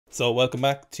So welcome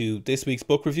back to this week's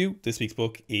book review. This week's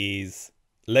book is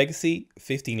Legacy,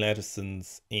 15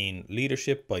 Lessons in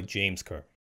Leadership by James Kerr.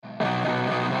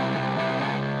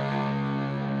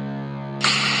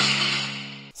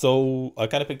 So I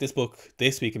kind of picked this book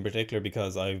this week in particular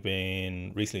because I've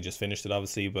been recently just finished it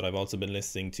obviously, but I've also been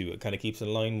listening to, it kind of keeps in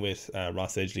line with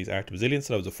Ross Edgley's Art of Resilience.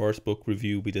 So that was the first book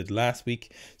review we did last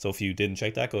week. So if you didn't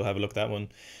check that, go have a look at that one.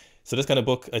 So this kind of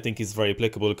book I think is very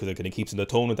applicable because it kind of keeps in the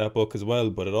tone of that book as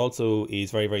well, but it also is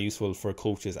very, very useful for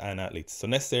coaches and athletes. So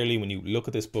necessarily when you look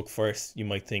at this book first, you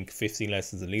might think 15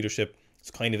 Lessons in Leadership. It's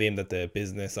kind of aimed at the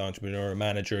business, entrepreneur,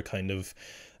 manager kind of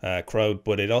crowd,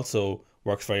 but it also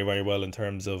works very, very well in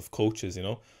terms of coaches, you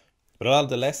know. But a lot of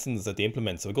the lessons that they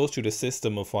implement, so it goes through the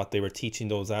system of what they were teaching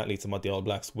those athletes and what the All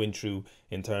Blacks went through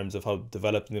in terms of how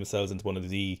developing themselves into one of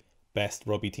the best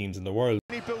rugby teams in the world.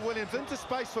 Bill Williams into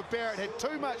space for Barrett, had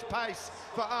too much pace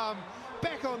for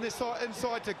back on this side,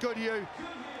 inside to Goodhue.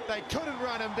 They couldn't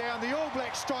run him down. The All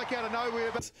Blacks strike out of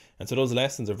nowhere. And so those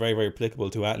lessons are very, very applicable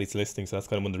to athletes listening. So that's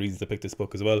kind of one of the reasons I picked this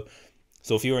book as well.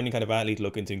 So if you're any kind of athlete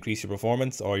looking to increase your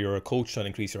performance, or you're a coach trying to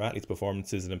increase your athletes'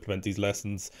 performances and implement these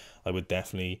lessons, I would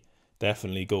definitely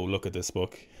go look at this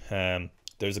book.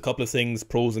 There's a couple of things,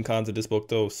 pros and cons of this book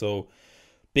though. So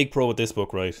big pro with this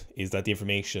book, right, is that the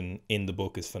information in the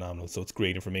book is phenomenal. So it's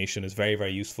great information. It's very,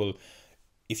 very useful.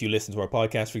 If you listen to our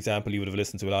podcast, for example, you would have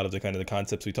listened to a lot of the kind of the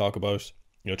concepts we talk about,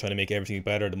 you know, trying to make everything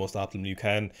better, the most optimum you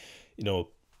can, you know,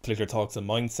 particular talks on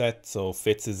mindset. So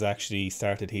Fitz has actually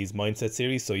started his mindset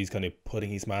series. So he's kind of putting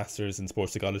his masters in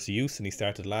sports psychology to use, and he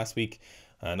started last week.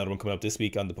 Another one coming up this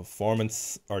week on the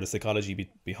performance or the psychology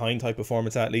behind high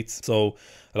performance athletes. So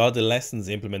a lot of the lessons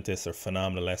they implement this are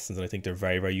phenomenal lessons, and I think they're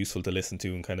very, very useful to listen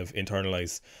to and kind of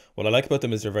internalize. What I like about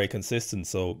them is they're very consistent.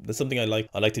 So that's something I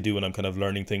like to do when I'm kind of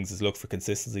learning things, is look for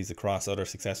consistencies across other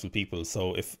successful people.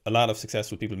 So if a lot of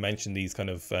successful people mention these kind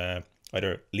of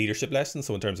either leadership lessons,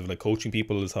 so in terms of like coaching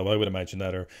people is how I would imagine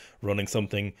that, or running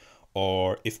something,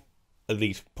 or if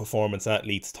elite performance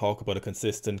athletes talk about a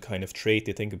consistent kind of trait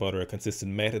they think about or a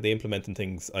consistent method they implement in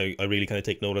things, I really kind of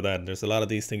take note of that. And there's a lot of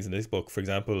these things in this book, for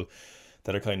example,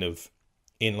 that are kind of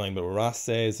in line with what Ross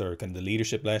says, or kind of the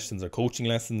leadership lessons or coaching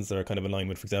lessons that are kind of in line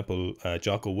with, for example,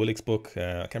 Jocko Willick's book.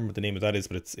 I can't remember what the name of that is,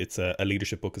 but it's a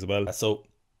leadership book as well. So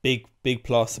big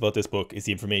plus about this book is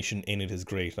the information in it is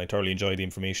great, and I thoroughly enjoy the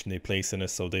information they place in it.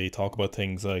 So they talk about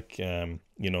things like you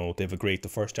know, they have the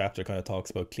first chapter kind of talks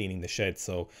about cleaning the shed.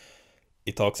 So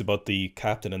it talks about the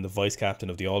captain and the vice captain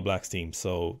of the All Blacks team.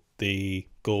 So they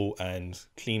go and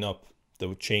clean up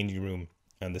the changing room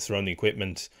and the surrounding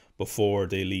equipment before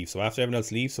they leave. So after everyone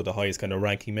else leaves, so the highest kind of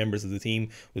ranking members of the team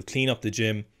will clean up the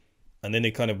gym, and then they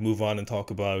kind of move on and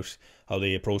talk about how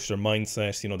they approach their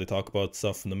mindset. You know, they talk about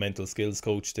stuff from the mental skills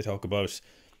coach. They talk about,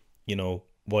 you know,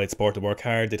 why it's important to work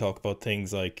hard. They talk about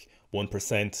things like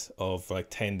 1% of like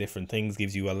 10 different things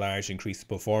gives you a large increase in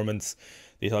performance.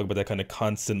 They talk about that kind of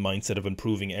constant mindset of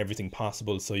improving everything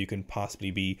possible so you can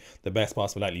possibly be the best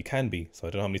possible athlete you can be. So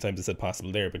I don't know how many times I said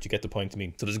possible there, but you get the point to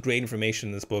me. So there's great information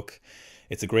in this book.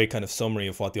 It's a great kind of summary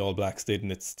of what the All Blacks did,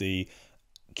 and it's the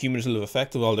cumulative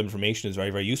effect of all the information is very,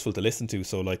 very useful to listen to.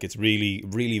 So like it's really,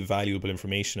 really valuable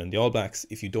information. And the All Blacks,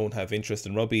 if you don't have interest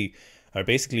in rugby, are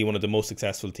basically one of the most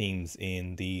successful teams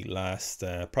in the last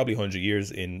probably 100 years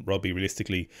in rugby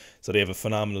realistically. So they have a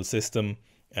phenomenal system,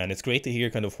 and it's great to hear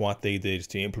kind of what they did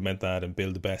to implement that and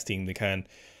build the best team they can.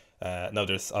 Now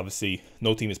there's obviously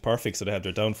no team is perfect, so they have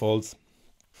their downfalls,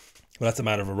 but that's a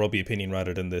matter of a rugby opinion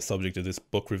rather than the subject of this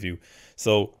book review.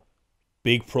 So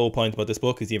big pro point about this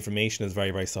book is the information is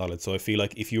very, very solid. So I feel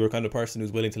like if you're a kind of person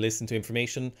who's willing to listen to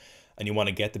information and you want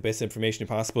to get the best information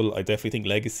possible, I definitely think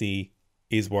Legacy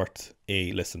is worth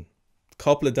a listen.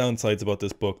 Couple of downsides about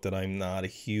this book that I'm not a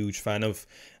huge fan of,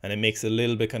 and it makes it a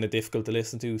little bit kind of difficult to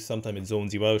listen to. Sometimes it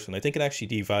zones you out, and I think it actually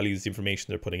devalues the information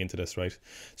they're putting into this, right?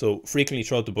 So frequently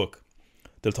throughout the book,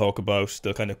 they'll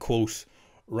kind of quote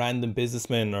random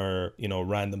businessmen or, you know,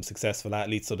 random successful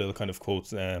athletes. So they'll kind of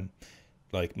quote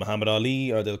like Muhammad Ali,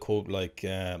 or they'll quote like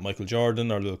Michael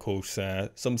Jordan, or they'll quote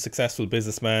some successful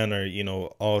businessman or, you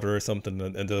know, author or something,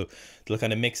 and they'll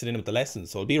kind of mix it in with the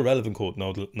lessons. So it'll be a relevant quote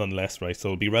nonetheless, right? So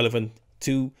it'll be relevant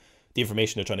to the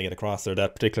information they're trying to get across, or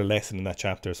that particular lesson in that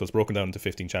chapter. So it's broken down into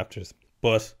 15 chapters.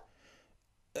 But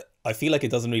I feel like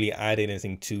it doesn't really add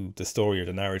anything to the story or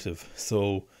the narrative.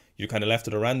 So you're kind of left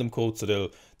with a random quote. So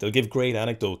they'll give great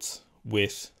anecdotes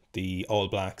with the All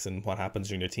Blacks and what happens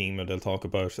during their team, or they'll talk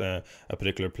about a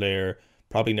particular player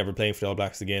probably never playing for the All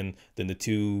Blacks again. Then the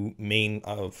two main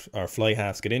of our fly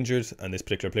halves get injured, and this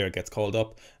particular player gets called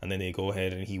up, and then they go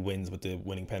ahead and he wins with the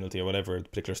winning penalty or whatever the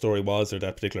particular story was, or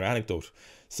that particular anecdote.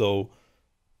 So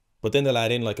but then they'll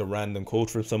add in like a random quote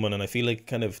from someone, and I feel like it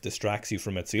kind of distracts you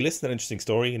from it. So you listen to an interesting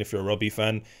story, and if you're a rugby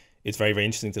fan, it's very, very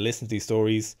interesting to listen to these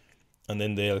stories, and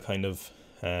then they'll kind of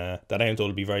that anecdote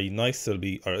will be very nice. It'll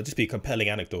just be a compelling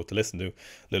anecdote to listen to,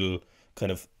 little bit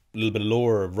of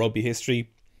lore of rugby history,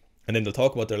 and then they'll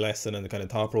talk about their lesson and the kind of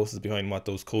thought process behind what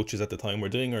those coaches at the time were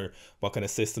doing, or what kind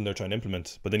of system they're trying to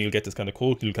implement. But then you'll get this kind of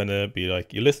quote, you'll kind of be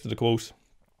like, you listen to the quote,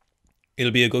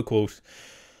 it'll be a good quote,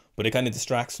 but it kind of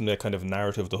distracts from the kind of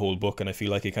narrative of the whole book, and I feel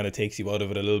like it kind of takes you out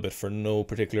of it a little bit for no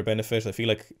particular benefit. I feel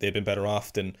like they've been better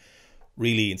off than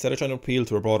really, instead of trying to appeal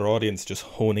to a broader audience, just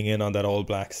honing in on that All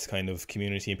Blacks kind of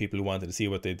community and people who wanted to see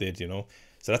what they did, you know.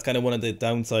 So that's kind of one of the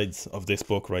downsides of this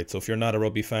book, right? So if you're not a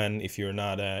rugby fan, if you're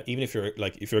not even if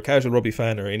you're a casual rugby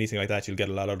fan or anything like that, you'll get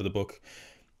a lot out of the book.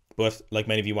 But like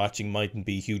many of you watching mightn't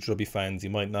be huge rugby fans, you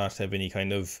might not have any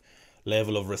kind of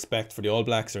level of respect for the All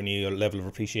Blacks or any level of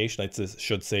appreciation, I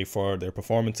should say, for their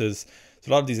performances.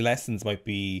 So a lot of these lessons might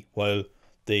be, while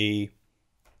they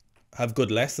have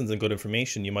good lessons and good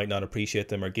information, you might not appreciate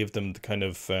them or give them the kind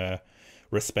of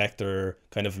respect or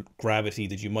kind of gravity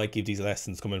that you might give these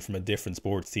lessons coming from a different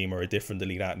sports team or a different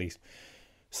elite athlete.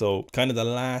 So kind of the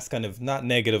last kind of, not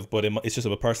negative, but it's just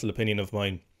a personal opinion of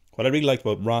mine. What I really liked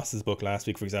about Ross's book last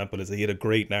week, for example, is that he had a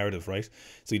great narrative, right?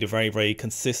 So he had a very, very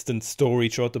consistent story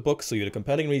throughout the book. So you had a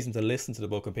compelling reason to listen to the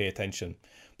book and pay attention,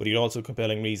 but you had also a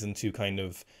compelling reason to kind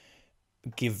of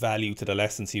give value to the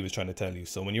lessons he was trying to tell you.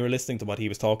 So when you were listening to what he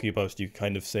was talking about, you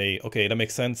kind of say, okay, that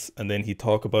makes sense. And then he'd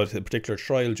talk about a particular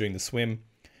trial during the swim.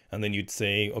 And then you'd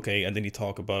say, okay, and then he'd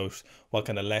talk about what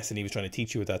kind of lesson he was trying to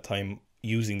teach you at that time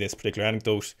using this particular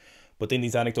anecdote. But then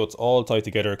these anecdotes all tie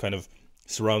together, kind of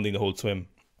surrounding the whole swim.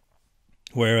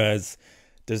 Whereas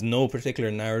there's no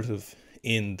particular narrative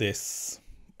in this,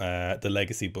 the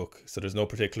Legacy book. So there's no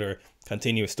particular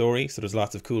continuous story. So there's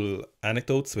lots of cool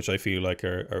anecdotes, which I feel like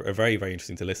are very, very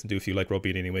interesting to listen to if you like rugby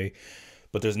in any way.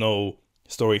 But there's no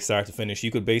story start to finish.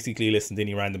 You could basically listen to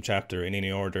any random chapter in any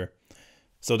order.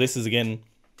 So this is, again,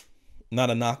 not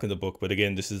a knock on the book, but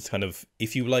again, this is kind of,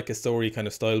 if you like a story kind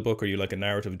of style book, or you like a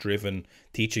narrative driven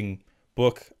teaching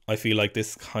book, I feel like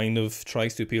this kind of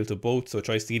tries to appeal to both. So it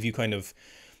tries to give you kind of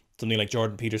something like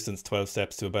Jordan Peterson's 12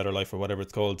 Steps to a Better Life, or whatever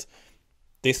it's called.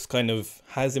 This kind of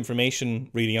has information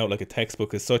reading out like a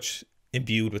textbook as such,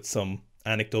 imbued with some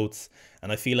anecdotes,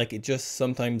 and I feel like it just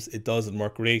sometimes it doesn't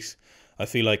work great. I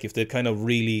feel like if they'd kind of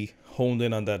really honed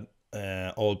in on that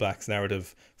All Blacks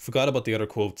narrative, forgot about the other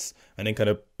quotes, and then kind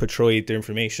of portrayed their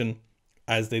information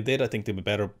as they did, I think the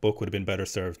book would have been better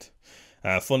served.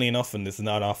 Funny enough, and this is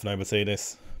not often I would say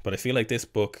this, but I feel like this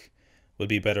book will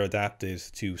be better adapted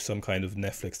to some kind of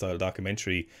Netflix style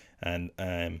documentary. And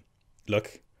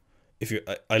look,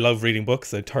 I love reading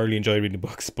books, I thoroughly enjoy reading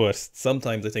books, but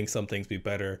sometimes I think some things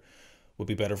would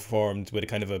be better performed with a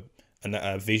kind of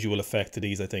a visual effect to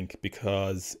these, I think,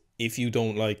 because if you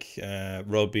don't like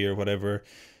rugby or whatever,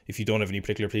 if you don't have any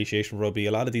particular appreciation for rugby,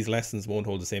 a lot of these lessons won't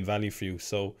hold the same value for you.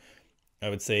 So I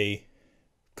would say,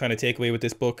 kind of takeaway with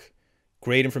this book,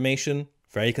 great information,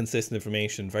 very consistent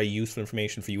information, very useful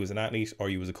information for you as an athlete, or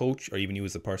you as a coach, or even you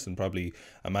as a person, probably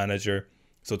a manager.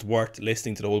 So it's worth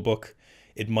listening to the whole book.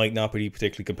 It might not be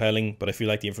particularly compelling, but I feel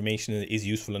like the information is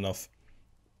useful enough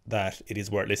that it is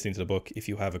worth listening to the book if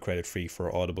you have a credit free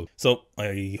for Audible. So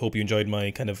I hope you enjoyed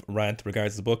my kind of rant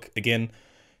regards to the book. Again,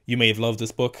 you may have loved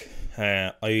this book.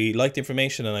 I liked the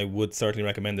information and I would certainly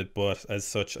recommend it, but as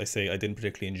such, I say I didn't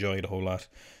particularly enjoy it a whole lot.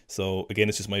 So again,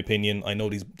 it's just my opinion. I know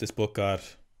this book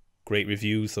got great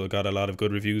reviews, so it got a lot of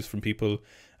good reviews from people,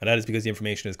 and that is because the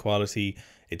information is quality.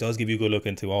 It does give you a good look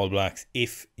into All Blacks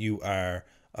if you are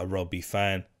a rugby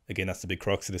fan. Again, that's the big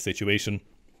crux of the situation,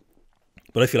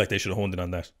 but I feel like they should have honed in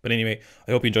on that. But anyway,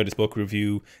 I hope you enjoyed this book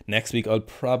review. Next week I'll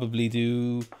probably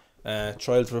do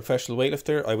Trials of a Professional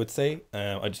Weightlifter, I would say.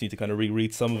 I just need to kind of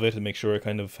reread some of it and make sure I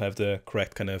kind of have the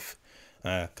correct kind of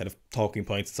talking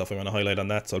points and stuff I want to highlight on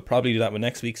that. So I'll probably do that one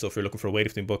next week. So if you're looking for a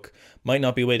weightlifting book, might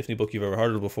not be a weightlifting book you've ever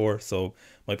heard of before, so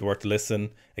might be worth to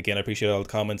listen. Again, I appreciate all the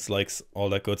comments, likes, all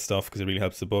that good stuff, because it really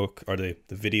helps the book or the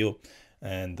video.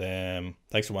 And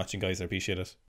thanks for watching, guys. I appreciate it.